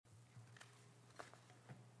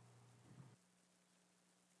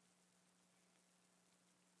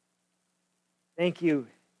Thank you,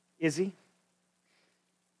 Izzy.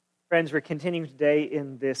 Friends, we're continuing today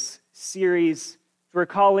in this series we're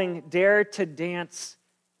calling Dare to Dance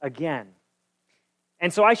Again.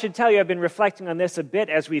 And so I should tell you, I've been reflecting on this a bit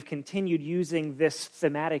as we've continued using this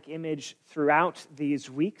thematic image throughout these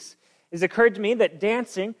weeks. It's occurred to me that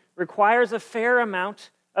dancing requires a fair amount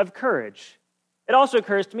of courage. It also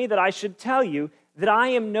occurs to me that I should tell you that I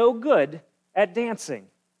am no good at dancing.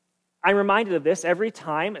 I'm reminded of this every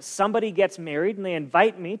time somebody gets married and they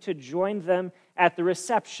invite me to join them at the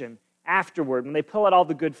reception afterward when they pull out all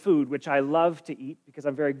the good food, which I love to eat because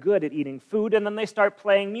I'm very good at eating food, and then they start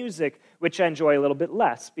playing music, which I enjoy a little bit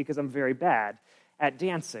less because I'm very bad at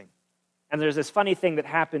dancing. And there's this funny thing that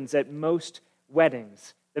happens at most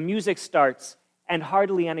weddings. The music starts and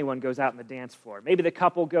hardly anyone goes out on the dance floor. Maybe the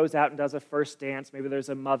couple goes out and does a first dance. Maybe there's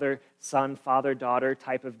a mother, son, father, daughter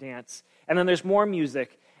type of dance. And then there's more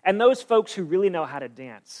music. And those folks who really know how to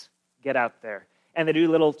dance get out there. And they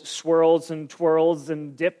do little swirls and twirls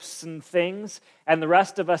and dips and things. And the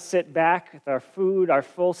rest of us sit back with our food, our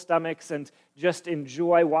full stomachs, and just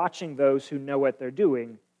enjoy watching those who know what they're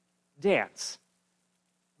doing dance.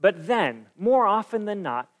 But then, more often than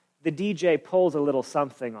not, the DJ pulls a little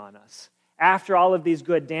something on us. After all of these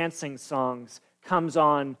good dancing songs comes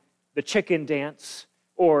on the chicken dance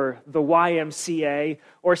or the YMCA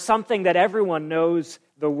or something that everyone knows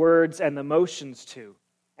the words and the motions to.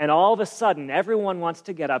 And all of a sudden, everyone wants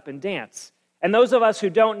to get up and dance. And those of us who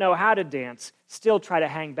don't know how to dance still try to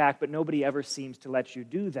hang back, but nobody ever seems to let you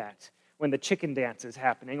do that when the chicken dance is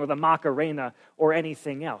happening or the Macarena or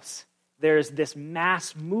anything else. There's this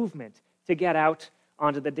mass movement to get out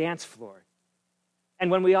onto the dance floor. And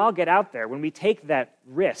when we all get out there, when we take that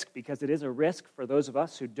risk, because it is a risk for those of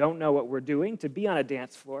us who don't know what we're doing, to be on a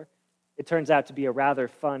dance floor, it turns out to be a rather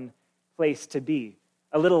fun place to be.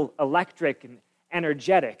 A little electric and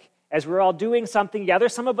energetic as we're all doing something together,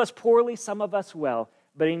 some of us poorly, some of us well,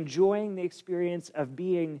 but enjoying the experience of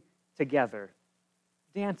being together,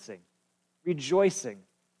 dancing, rejoicing,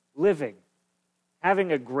 living,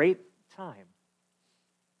 having a great time.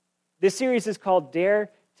 This series is called Dare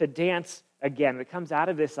to Dance Again. It comes out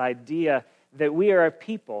of this idea that we are a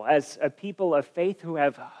people, as a people of faith who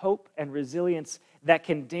have hope and resilience that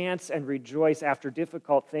can dance and rejoice after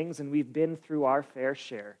difficult things, and we've been through our fair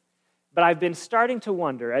share. But I've been starting to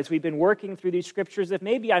wonder, as we've been working through these scriptures, if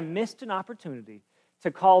maybe I missed an opportunity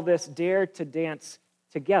to call this Dare to Dance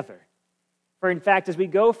Together. For in fact, as we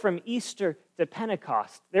go from Easter to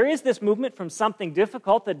Pentecost, there is this movement from something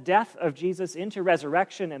difficult, the death of Jesus, into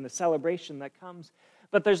resurrection and the celebration that comes.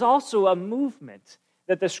 But there's also a movement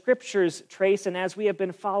that the scriptures trace, and as we have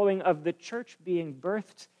been following, of the church being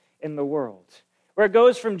birthed in the world, where it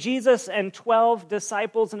goes from Jesus and 12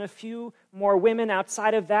 disciples and a few more women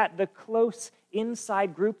outside of that, the close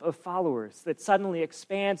inside group of followers that suddenly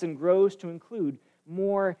expands and grows to include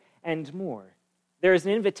more and more. There is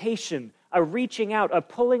an invitation, a reaching out, a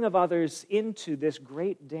pulling of others into this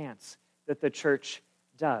great dance that the church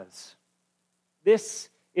does. This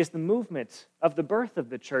is the movement of the birth of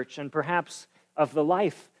the church and perhaps of the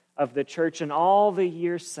life of the church in all the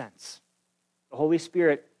years since. The Holy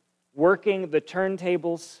Spirit working the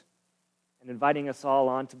turntables and inviting us all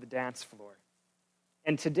onto the dance floor.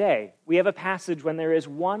 And today, we have a passage when there is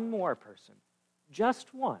one more person,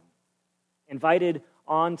 just one, invited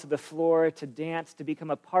onto the floor to dance, to become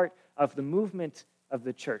a part of the movement of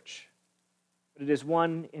the church. But it is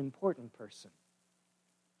one important person.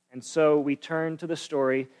 And so we turn to the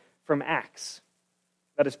story from Acts.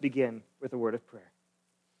 Let us begin with a word of prayer.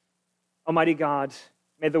 Almighty God,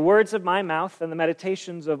 may the words of my mouth and the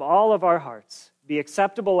meditations of all of our hearts be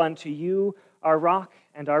acceptable unto you, our rock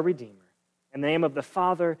and our Redeemer. In the name of the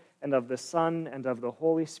Father, and of the Son, and of the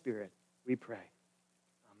Holy Spirit, we pray.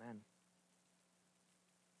 Amen.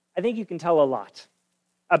 I think you can tell a lot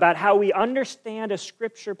about how we understand a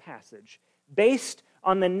scripture passage based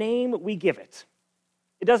on the name we give it.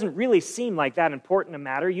 It doesn't really seem like that important a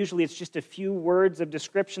matter. Usually it's just a few words of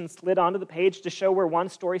description slid onto the page to show where one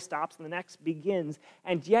story stops and the next begins,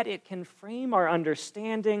 and yet it can frame our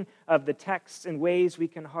understanding of the text in ways we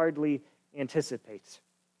can hardly anticipate.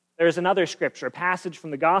 There's another scripture, a passage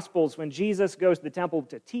from the Gospels when Jesus goes to the temple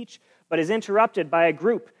to teach, but is interrupted by a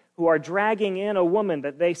group who are dragging in a woman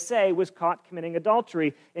that they say was caught committing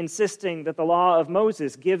adultery, insisting that the law of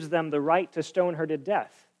Moses gives them the right to stone her to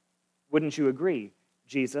death. Wouldn't you agree,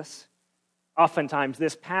 Jesus? Oftentimes,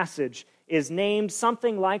 this passage is named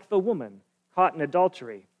something like the woman caught in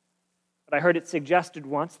adultery. But I heard it suggested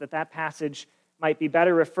once that that passage might be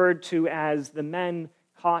better referred to as the men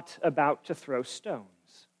caught about to throw stones.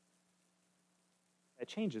 That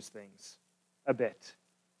changes things a bit.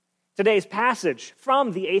 Today's passage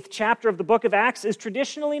from the 8th chapter of the book of Acts is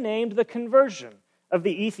traditionally named the conversion of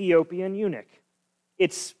the Ethiopian eunuch.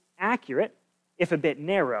 It's accurate, if a bit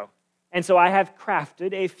narrow, and so I have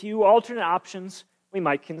crafted a few alternate options we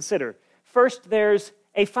might consider. First, there's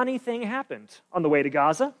a funny thing happened on the way to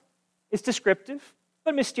Gaza. It's descriptive,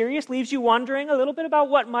 but mysterious, leaves you wondering a little bit about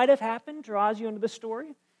what might have happened, draws you into the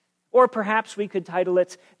story. Or perhaps we could title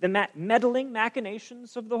it The Meddling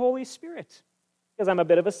Machinations of the Holy Spirit, because I'm a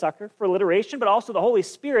bit of a sucker for alliteration, but also the Holy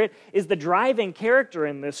Spirit is the driving character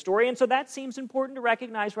in this story, and so that seems important to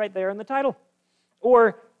recognize right there in the title.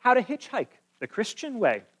 Or How to Hitchhike the Christian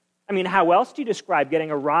Way. I mean, how else do you describe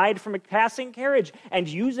getting a ride from a passing carriage and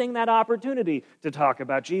using that opportunity to talk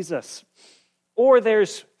about Jesus? Or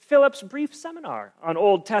there's Philip's brief seminar on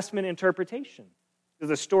Old Testament interpretation.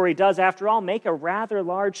 The story does, after all, make a rather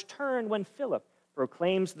large turn when Philip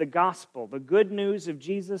proclaims the gospel, the good news of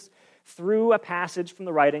Jesus, through a passage from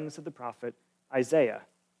the writings of the prophet Isaiah.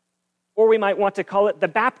 Or we might want to call it the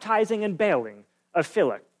baptizing and bailing of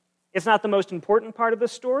Philip. It's not the most important part of the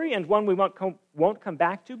story, and one we won't come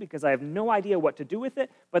back to because I have no idea what to do with it,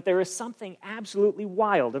 but there is something absolutely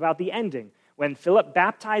wild about the ending when Philip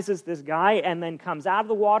baptizes this guy and then comes out of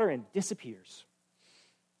the water and disappears.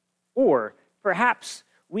 Or perhaps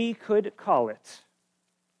we could call it,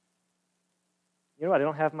 you know what, I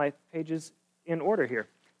don't have my pages in order here.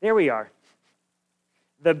 There we are.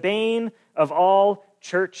 The bane of all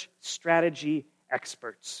church strategy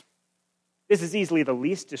experts. This is easily the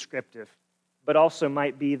least descriptive, but also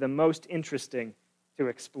might be the most interesting to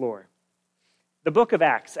explore. The book of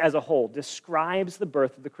Acts as a whole describes the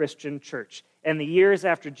birth of the Christian church and the years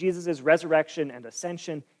after Jesus' resurrection and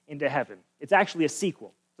ascension into heaven. It's actually a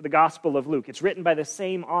sequel to the Gospel of Luke. It's written by the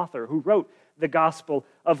same author who wrote the Gospel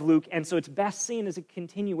of Luke, and so it's best seen as a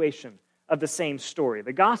continuation of the same story.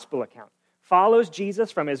 The Gospel account follows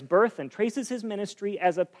Jesus from his birth and traces his ministry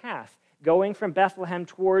as a path going from Bethlehem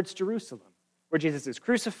towards Jerusalem, where Jesus is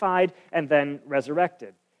crucified and then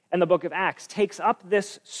resurrected. And the book of Acts takes up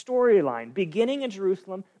this storyline, beginning in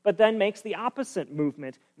Jerusalem, but then makes the opposite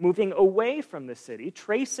movement, moving away from the city,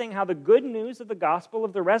 tracing how the good news of the gospel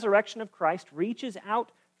of the resurrection of Christ reaches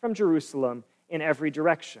out from Jerusalem in every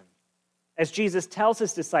direction. As Jesus tells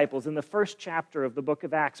his disciples in the first chapter of the book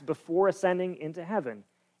of Acts before ascending into heaven,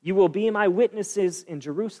 "You will be my witnesses in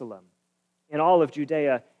Jerusalem, in all of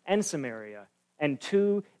Judea and Samaria, and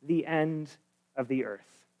to the end of the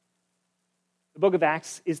earth." The book of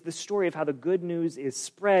Acts is the story of how the good news is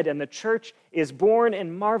spread and the church is born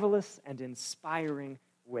in marvelous and inspiring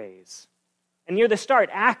ways. And near the start,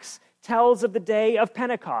 Acts tells of the day of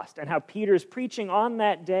Pentecost and how Peter's preaching on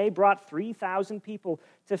that day brought 3,000 people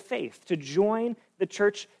to faith, to join the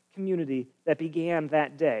church community that began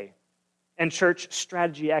that day. And church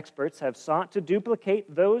strategy experts have sought to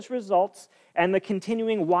duplicate those results and the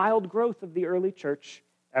continuing wild growth of the early church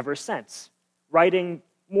ever since, writing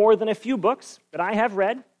more than a few books that I have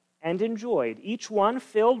read and enjoyed, each one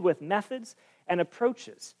filled with methods and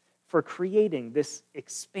approaches for creating this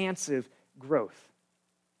expansive growth.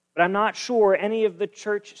 But I'm not sure any of the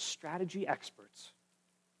church strategy experts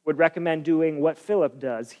would recommend doing what Philip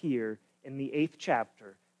does here in the 8th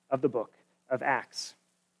chapter of the book of Acts.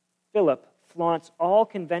 Philip flaunts all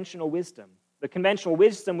conventional wisdom, the conventional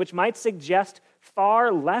wisdom which might suggest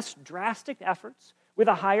far less drastic efforts with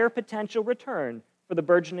a higher potential return for the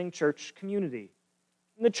burgeoning church community.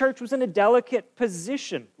 And the church was in a delicate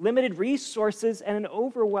position, limited resources, and an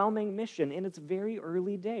overwhelming mission in its very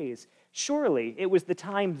early days. Surely it was the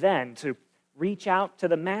time then to reach out to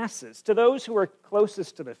the masses, to those who were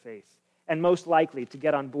closest to the faith, and most likely to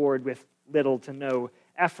get on board with little to no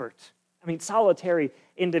effort. I mean, solitary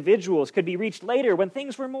individuals could be reached later when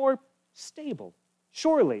things were more stable.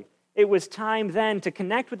 Surely it was time then to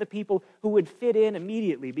connect with the people who would fit in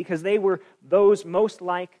immediately because they were those most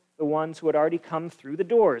like the ones who had already come through the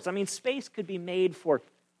doors. I mean, space could be made for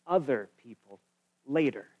other people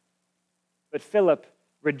later. But Philip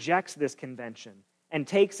rejects this convention and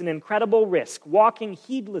takes an incredible risk, walking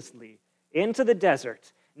heedlessly into the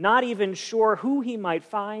desert, not even sure who he might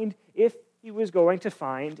find if he was going to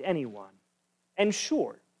find anyone. And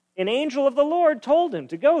sure, an angel of the Lord told him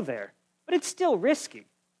to go there, but it's still risky.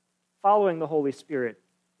 Following the Holy Spirit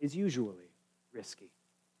is usually risky.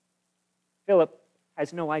 Philip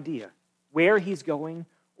has no idea where he's going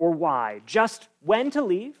or why, just when to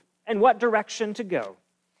leave and what direction to go.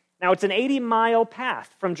 Now, it's an 80-mile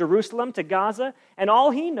path from Jerusalem to Gaza, and all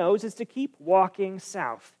he knows is to keep walking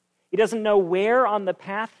south. He doesn't know where on the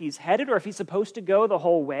path he's headed or if he's supposed to go the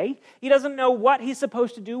whole way. He doesn't know what he's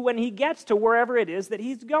supposed to do when he gets to wherever it is that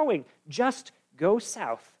he's going. Just go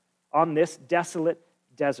south on this desolate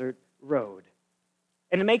desert road.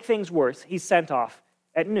 And to make things worse, he's sent off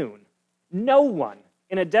at noon. No one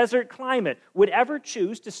in a desert climate would ever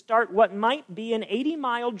choose to start what might be an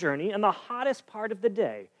 80-mile journey in the hottest part of the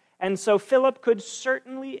day. And so Philip could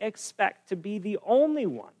certainly expect to be the only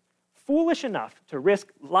one foolish enough to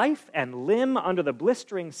risk life and limb under the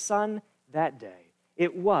blistering sun that day.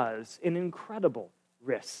 It was an incredible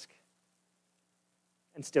risk.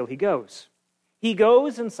 And still he goes. He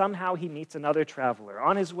goes, and somehow he meets another traveler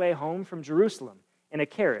on his way home from Jerusalem in a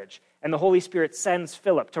carriage, and the Holy Spirit sends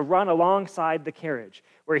Philip to run alongside the carriage,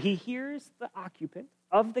 where he hears the occupant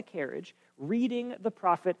of the carriage reading the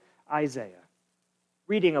prophet Isaiah.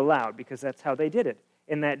 Reading aloud, because that's how they did it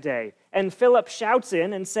in that day. And Philip shouts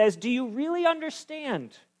in and says, "Do you really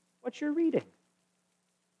understand what you're reading?"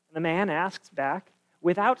 And the man asks back,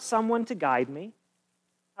 "Without someone to guide me,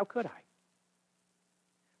 how could I?"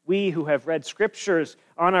 We who have read scriptures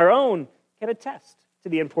on our own can attest to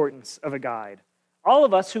the importance of a guide. All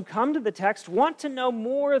of us who come to the text want to know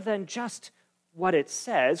more than just what it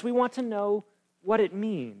says. We want to know what it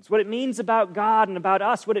means about God and about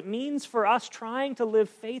us, what it means for us trying to live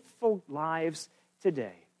faithful lives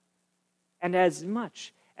today. And as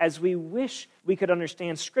much as we wish we could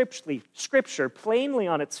understand Scripture plainly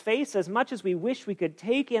on its face, as much as we wish we could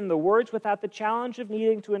take in the words without the challenge of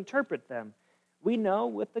needing to interpret them, we know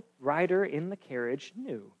what the rider in the carriage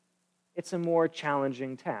knew. It's a more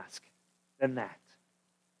challenging task than that.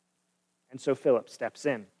 And so Philip steps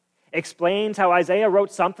in, explains how Isaiah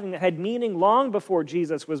wrote something that had meaning long before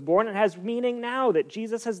Jesus was born and has meaning now that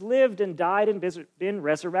Jesus has lived and died and been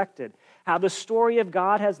resurrected. How the story of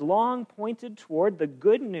God has long pointed toward the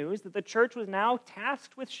good news that the church was now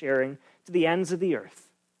tasked with sharing to the ends of the earth.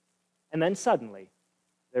 And then suddenly,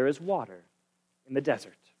 there is water in the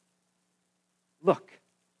desert. "Look,"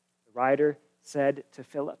 the rider said to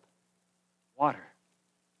Philip, "water.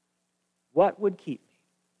 What would keep me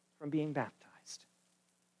from being baptized?"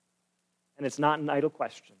 And it's not an idle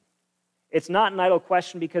question. It's not an idle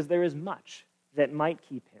question because there is much that might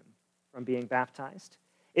keep him from being baptized.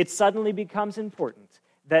 It suddenly becomes important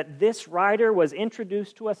that this rider was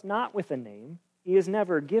introduced to us not with a name. He is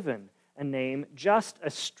never given a name, just a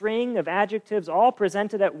string of adjectives all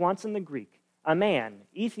presented at once in the Greek. A man,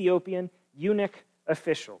 Ethiopian, eunuch,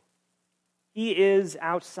 official. He is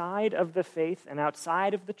outside of the faith and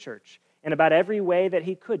outside of the church in about every way that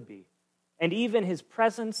he could be. And even his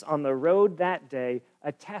presence on the road that day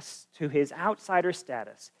attests to his outsider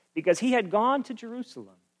status, because he had gone to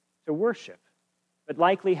Jerusalem to worship, but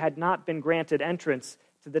likely had not been granted entrance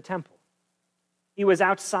to the temple. He was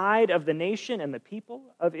outside of the nation and the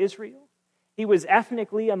people of Israel. He was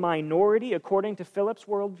ethnically a minority according to Philip's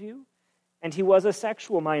worldview, and he was a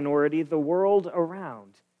sexual minority the world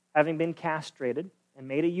around, having been castrated and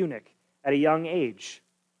made a eunuch at a young age.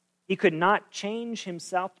 He could not change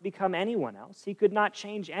himself to become anyone else. He could not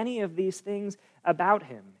change any of these things about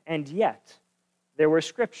him. And yet, there were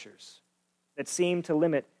scriptures that seemed to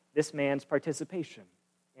limit this man's participation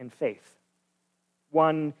in faith.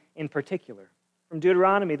 One in particular, from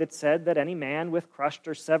Deuteronomy, that said that any man with crushed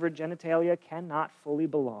or severed genitalia cannot fully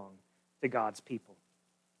belong to God's people.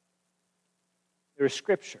 There is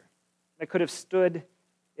scripture that could have stood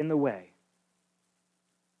in the way.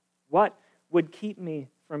 What would keep me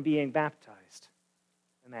from being baptized?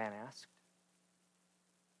 The man asked.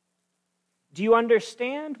 Do you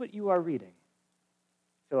understand what you are reading?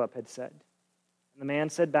 Philip had said. And the man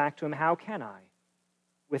said back to him, how can I,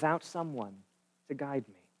 without someone to guide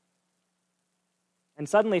me? And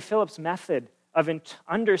suddenly Philip's method of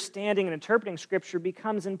understanding and interpreting Scripture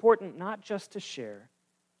becomes important not just to share,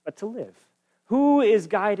 but to live. Who is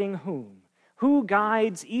guiding whom? Who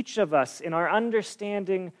guides each of us in our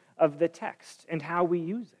understanding of the text and how we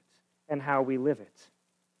use it and how we live it?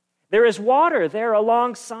 There is water there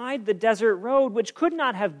alongside the desert road, which could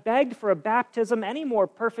not have begged for a baptism any more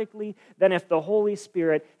perfectly than if the Holy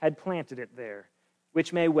Spirit had planted it there,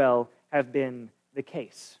 which may well have been the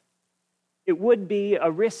case. It would be a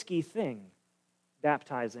risky thing,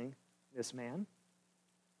 baptizing this man.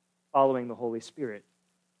 Following the Holy Spirit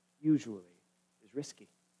usually is risky.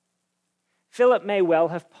 Philip may well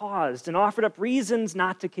have paused and offered up reasons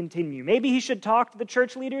not to continue. Maybe he should talk to the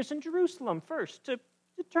church leaders in Jerusalem first to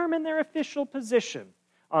determine their official position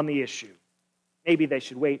on the issue. Maybe they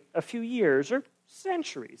should wait a few years or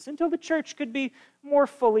centuries until the church could be more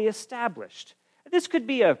fully established. This could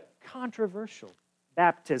be a controversial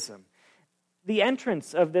baptism. The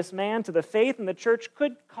entrance of this man to the faith in the church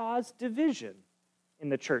could cause division in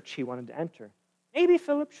the church he wanted to enter. Maybe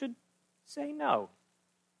Philip should say no.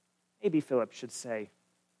 Maybe Philip should say,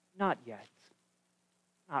 not yet,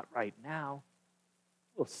 not right now.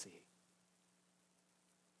 We'll see.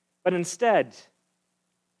 But instead,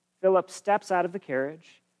 Philip steps out of the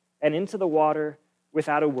carriage and into the water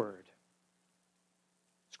without a word.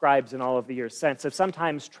 Scribes in all of the years since have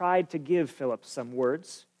sometimes tried to give Philip some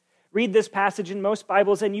words. Read this passage in most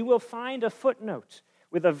Bibles, and you will find a footnote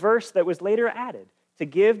with a verse that was later added to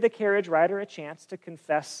give the carriage rider a chance to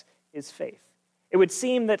confess his faith. It would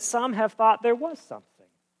seem that some have thought there was something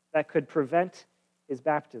that could prevent his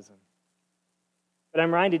baptism. But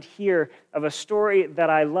I'm reminded here of a story that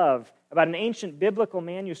I love about an ancient biblical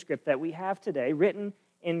manuscript that we have today, written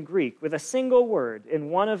in Greek, with a single word in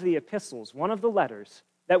one of the epistles, one of the letters,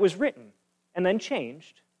 that was written and then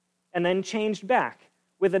changed back,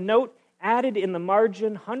 with a note added in the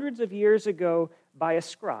margin hundreds of years ago by a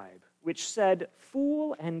scribe, which said,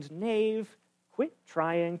 "Fool and knave, quit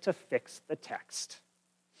trying to fix the text."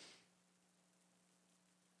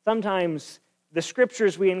 Sometimes the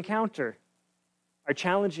scriptures we encounter are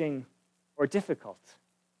challenging or difficult,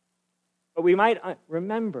 but we might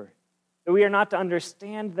remember that we are not to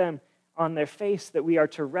understand them on their face, that we are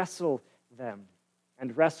to wrestle them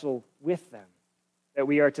and wrestle with them, that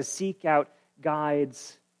we are to seek out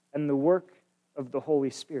guides and the work of the Holy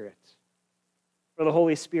Spirit. For the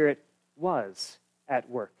Holy Spirit was at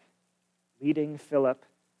work, leading Philip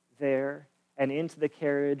there and into the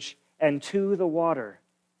carriage and to the water.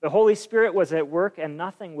 The Holy Spirit was at work, and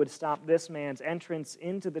nothing would stop this man's entrance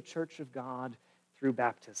into the church of God through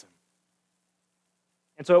baptism.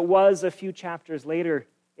 And so it was a few chapters later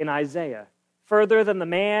in Isaiah, further than the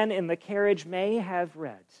man in the carriage may have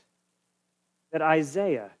read, that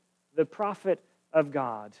Isaiah, the prophet of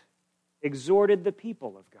God, exhorted the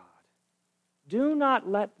people of God, "Do not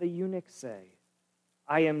let the eunuch say,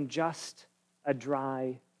 'I am just a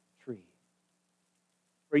dry tree.'"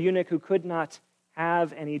 For a eunuch who could not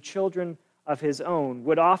have any children of his own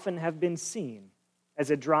would often have been seen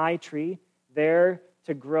as a dry tree, there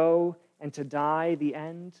to grow and to die the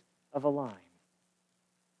end of a line.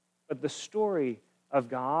 But the story of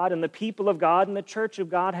God and the people of God and the church of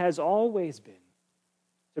God has always been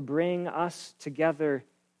to bring us together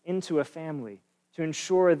into a family, to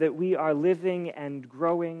ensure that we are living and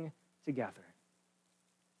growing together.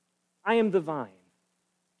 "I am the vine,"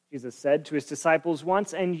 Jesus said to his disciples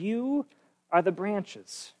once, "and you are the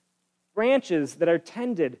branches. Branches that are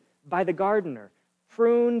tended by the gardener,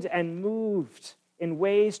 pruned and moved in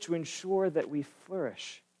ways to ensure that we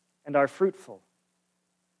flourish and are fruitful.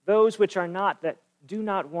 Those which are not, that do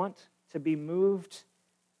not want to be moved,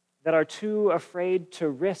 that are too afraid to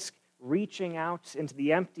risk reaching out into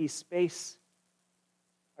the empty space,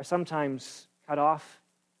 are sometimes cut off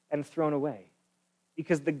and thrown away,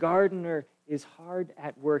 because the gardener is hard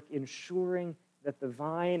at work ensuring that the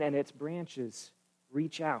vine and its branches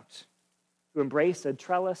reach out to embrace a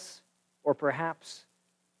trellis or perhaps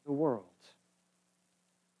the world.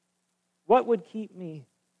 What would keep me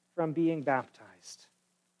from being baptized?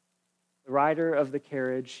 The rider of the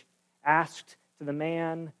carriage asked to the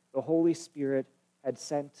man the Holy Spirit had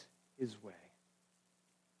sent his way.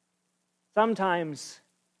 Sometimes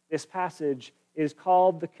this passage is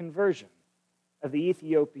called the conversion of the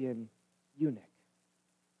Ethiopian eunuch.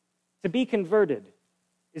 To be converted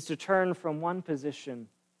is to turn from one position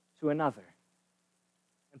to another.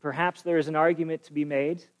 And perhaps there is an argument to be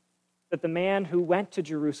made that the man who went to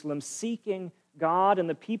Jerusalem seeking God and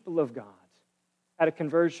the people of God had a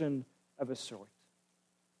conversion of a sort.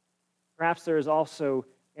 Perhaps there is also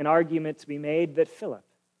an argument to be made that Philip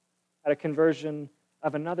had a conversion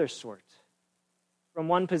of another sort, from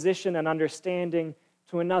one position and understanding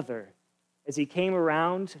to another, as he came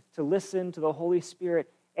around to listen to the Holy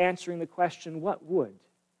Spirit answering the question, what would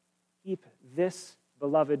keep this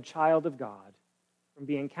beloved child of God from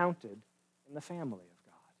being counted in the family of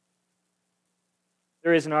God?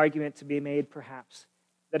 There is an argument to be made, perhaps,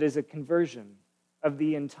 that is a conversion of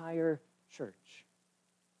the entire church.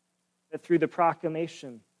 That through the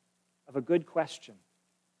proclamation of a good question,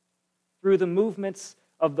 through the movements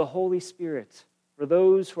of the Holy Spirit for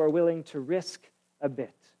those who are willing to risk a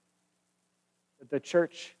bit, that the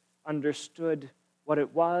church understood what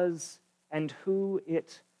it was and who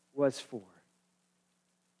it was for,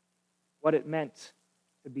 what it meant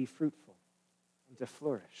to be fruitful and to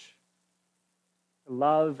flourish, to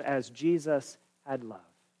love as Jesus had loved,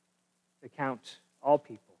 to count all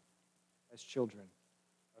people as children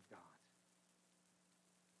of God.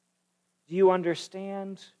 Do you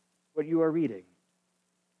understand what you are reading?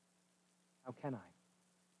 How can I,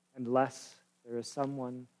 unless there is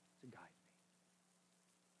someone to guide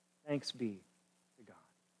me? Thanks be to God.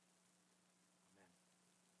 Amen.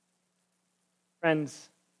 Friends,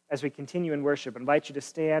 as we continue in worship, I invite you to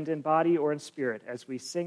stand in body or in spirit as we sing.